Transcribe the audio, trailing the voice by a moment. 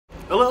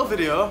A little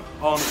video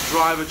on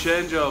driver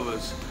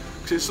changeovers,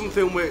 because it's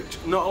something which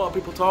not a lot of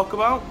people talk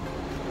about,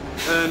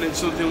 and it's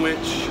something which,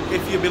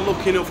 if you've been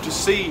lucky enough to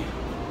see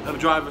a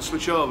driver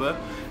switch over,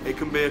 it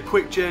can be a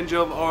quick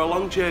changeover or a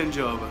long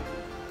changeover.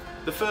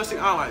 The first thing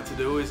I like to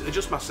do is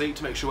adjust my seat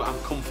to make sure I'm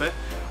comfy.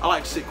 I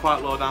like to sit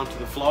quite low down to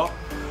the floor,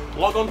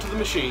 log onto the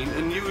machine,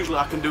 and usually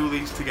I can do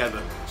these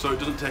together, so it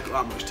doesn't take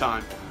that much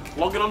time.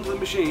 Logging onto the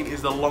machine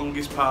is the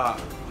longest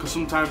part, because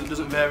sometimes it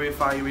doesn't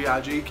verify your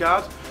ERG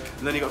card,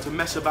 and then you've got to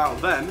mess about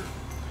then,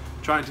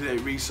 trying to get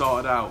it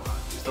re-sorted out.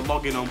 It's the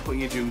logging on, putting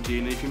your duty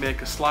in, and if you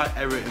make a slight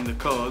error in the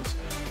codes,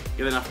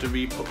 you then have to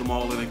re-put them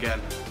all in again,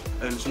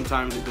 and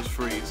sometimes it does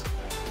freeze.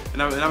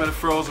 And having a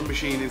frozen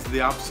machine is the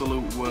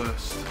absolute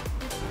worst.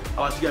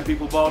 I like to get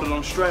people boarded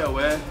on straight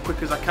away,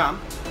 quick as I can,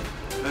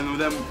 and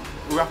then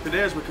rapid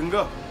as we can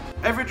go.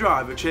 Every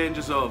driver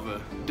changes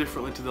over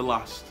differently to the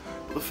last,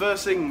 but the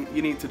first thing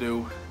you need to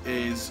do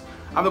is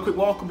have a quick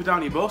walk up and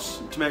down your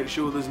bus to make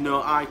sure there's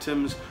no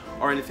items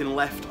or anything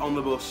left on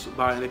the bus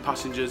by any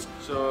passengers.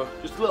 So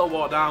just a little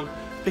walk down,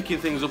 picking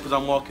things up as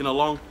I'm walking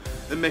along,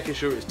 and making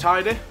sure it's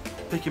tidy,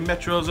 picking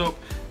metros up,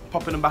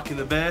 popping them back in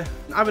the bay,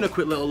 and having a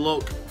quick little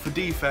look for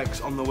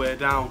defects on the way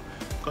down,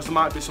 because there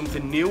might be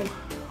something new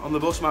on the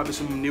bus, might be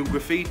some new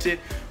graffiti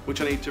which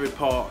I need to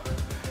report,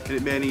 and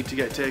it may need to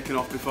get taken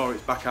off before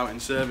it's back out in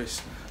service.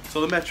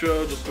 So the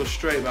metro just goes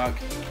straight back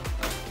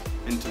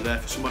into there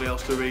for somebody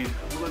else to read.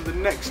 Well, then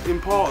the next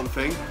important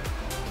thing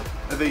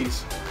are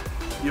these,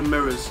 your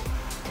mirrors.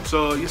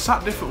 So you're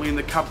sat differently in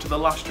the cab to the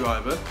last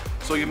driver,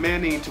 so you may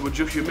need to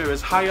adjust your mirrors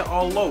higher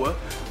or lower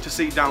to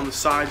see down the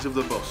sides of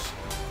the bus.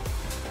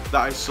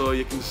 That is so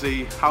you can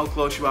see how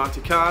close you are to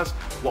cars,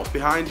 what's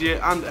behind you,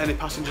 and any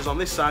passengers on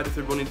this side if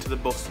they run into the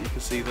bus, you can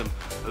see them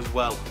as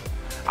well.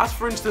 As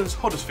for instance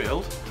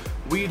Huddersfield,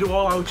 we do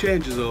all our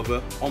changes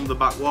over on the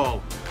back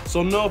wall,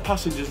 so no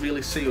passengers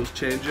really see us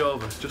change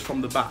over, just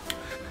from the back.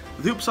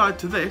 The upside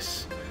to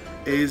this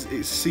is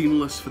it's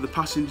seamless for the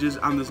passengers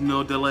and there's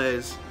no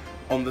delays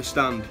on the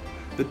stand.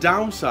 The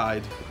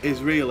downside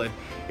is really,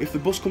 if the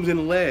bus comes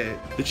in late,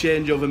 the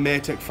changeover may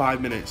take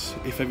 5 minutes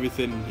if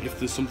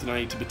there's something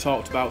I need to be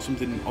talked about,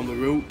 something on the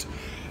route.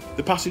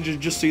 The passengers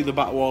just see the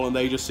back wall and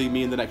they just see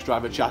me and the next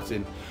driver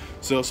chatting.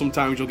 So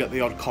sometimes you'll get the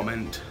odd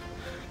comment,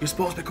 "You're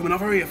supposed to be coming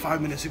over here 5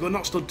 minutes ago,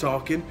 not stood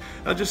talking."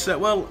 I just said,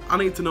 well, I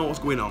need to know what's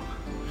going on.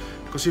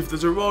 Because if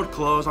there's a road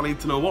closed, I need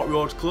to know what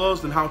road's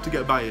closed and how to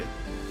get by it.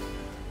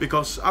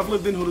 Because I've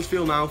lived in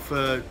Huddersfield now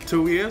for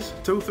 3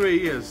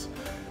 years.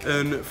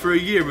 And for a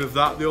year of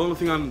that, the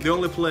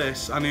only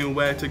place I knew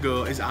where to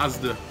go is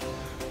Asda.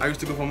 I used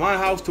to go from my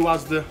house to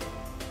Asda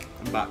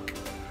and back.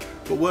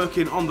 But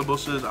working on the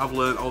buses, I've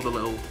learned all the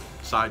little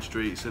side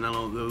streets and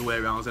all the way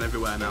arounds and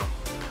everywhere now.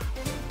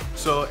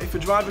 So if a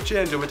driver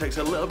changeover takes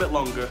a little bit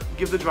longer,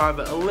 give the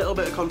driver a little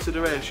bit of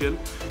consideration,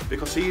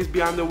 because he is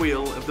behind the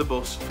wheel of the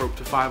bus for up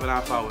to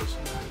 5.5 hours.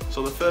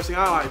 So the first thing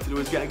I like to do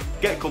is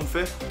get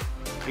comfy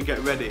and get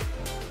ready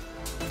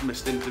for my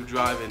stint of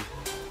driving.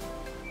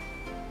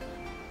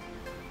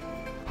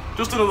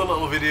 Just another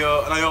little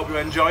video, and I hope you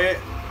enjoy it.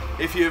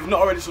 If you've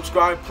not already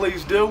subscribed,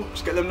 please do.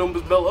 Just get them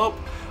numbers built up,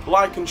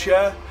 like and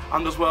share,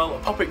 and as well,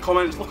 pop in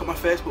comments, look at my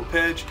Facebook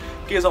page,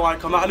 give us a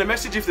like on that, and a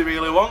message if they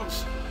really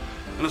want.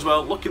 And as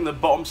well, look in the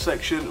bottom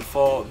section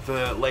for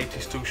the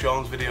latest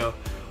TwoShauns video,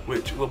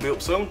 which will be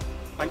up soon.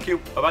 Thank you,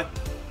 bye bye.